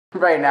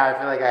Right now I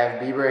feel like I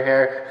have Bieber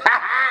hair.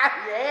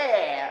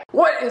 Yeah!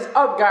 What is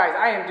up, guys?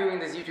 I am doing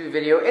this YouTube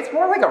video. It's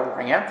more like a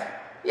rant.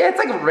 Yeah, it's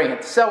like a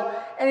rant. So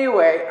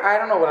anyway, I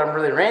don't know what I'm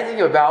really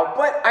ranting about,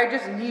 but I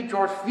just need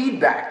your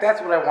feedback.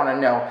 That's what I want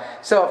to know.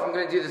 So if I'm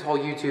going to do this whole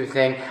YouTube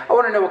thing, I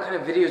want to know what kind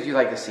of videos you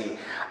like to see.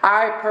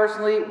 I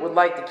personally would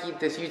like to keep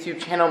this YouTube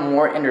channel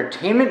more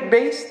entertainment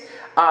based.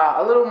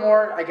 A little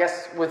more, I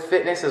guess, with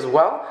fitness as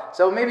well.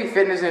 So maybe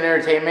fitness and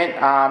entertainment,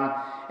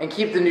 and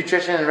keep the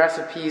nutrition and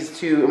recipes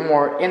to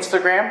more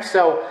Instagram.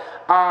 So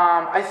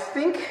I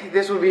think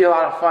this would be a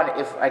lot of fun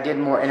if I did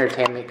more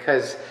entertainment,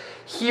 because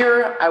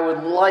here I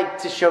would like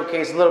to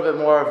showcase a little bit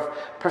more of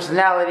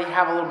personality,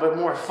 have a little bit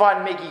more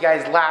fun, make you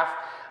guys laugh.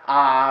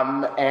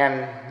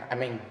 And I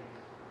mean,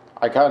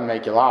 I can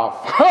make you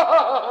laugh.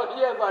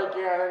 Yes, I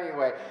can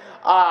anyway.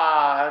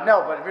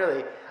 No, but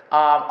really.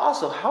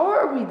 Also, how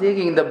are we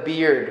digging the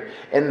beard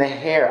and the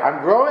hair?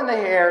 I'm growing the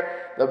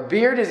hair, the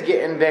beard is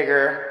getting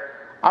bigger.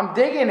 I'm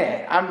digging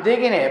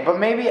it, but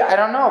maybe, I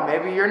don't know,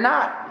 maybe you're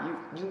not.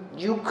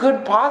 You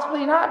could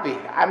possibly not be.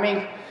 I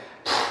mean,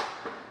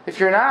 if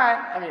you're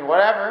not, I mean,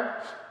 whatever.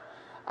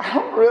 I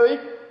don't really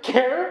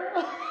care.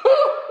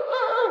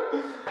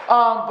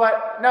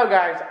 But no,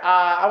 guys,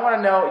 I want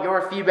to know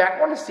your feedback. I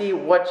want to see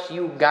what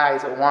you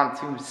guys want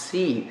to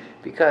see,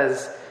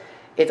 because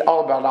it's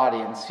all about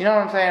audience. You know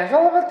what I'm saying? It's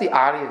all about the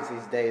audience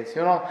these days,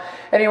 you know?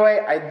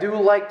 Anyway, I do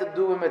like to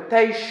do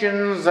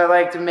imitations. I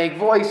like to make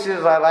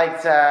voices. I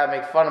like to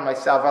make fun of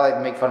myself. I like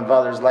to make fun of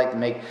others. I like to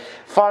make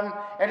fun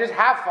and just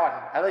have fun.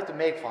 I like to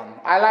make fun.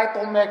 I like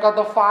to make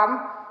the fun.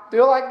 Do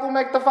you like to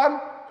make the fun?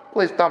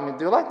 Please tell me,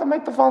 do you like to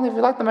make the fun? If you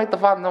like to make the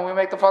fun, then we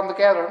make the fun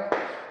together.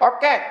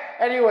 Okay,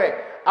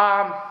 anyway,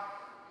 I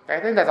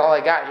think that's all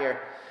I got here.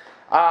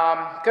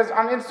 Because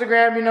on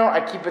Instagram, you know,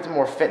 I keep it to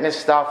more fitness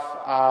stuff.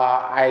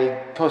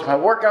 I post my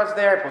workouts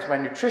there, I post my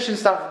nutrition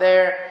stuff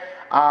there.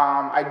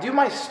 I do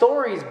my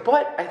stories,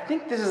 but I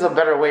think this is a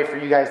better way for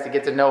you guys to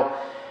get to know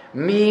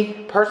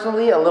me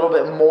personally a little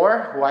bit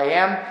more, who I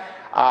am,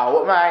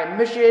 what my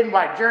mission,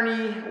 my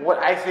journey, what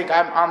I think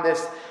I'm on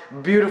this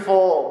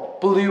beautiful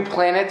blue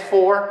planet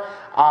for.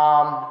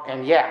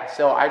 And yeah,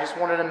 so I just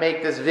wanted to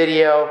make this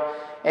video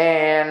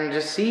and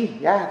just see.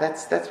 Yeah,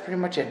 that's pretty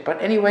much it.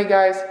 But anyway,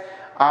 guys,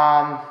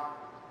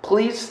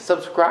 please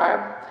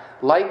subscribe,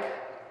 like,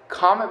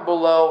 comment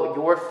below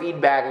your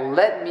feedback.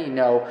 Let me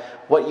know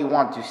what you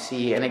want to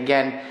see. And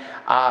again,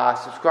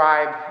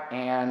 subscribe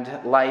and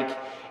like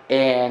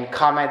and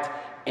comment.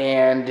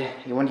 And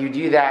when you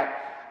do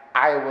that,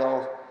 I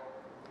will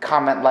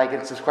comment, like,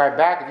 and subscribe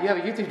back if you have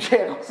a YouTube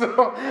channel.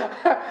 So,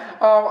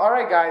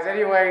 alright, guys.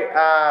 Anyway,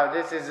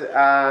 this is,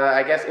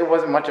 I guess it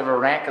wasn't much of a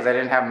rant because I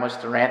didn't have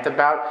much to rant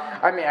about.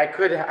 I mean, I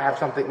could have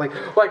something like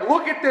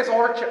look at this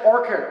orchid.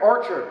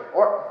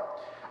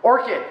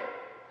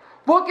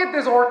 Look at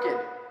this orchid.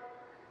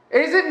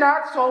 Is it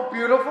not so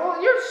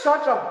beautiful? You're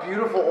such a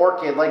beautiful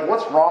orchid. Like,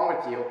 what's wrong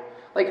with you?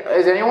 Like,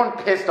 is anyone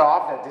pissed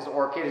off that this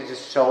orchid is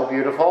just so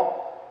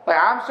beautiful? Like,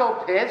 I'm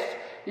so pissed.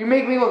 You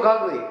make me look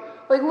ugly.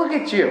 Like, look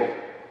at you.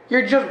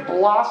 You're just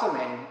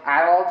blossoming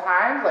at all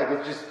times. Like,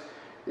 it's just,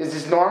 is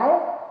this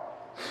normal?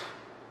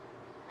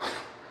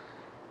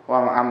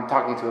 Well, I'm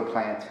talking to a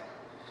plant.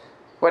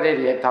 What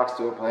idiot talks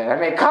to a plant? I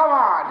mean, come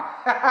on!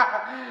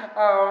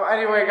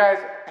 Anyway, guys,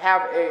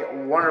 have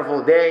a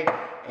wonderful day,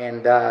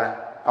 and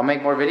I'll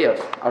make more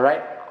videos,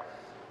 alright?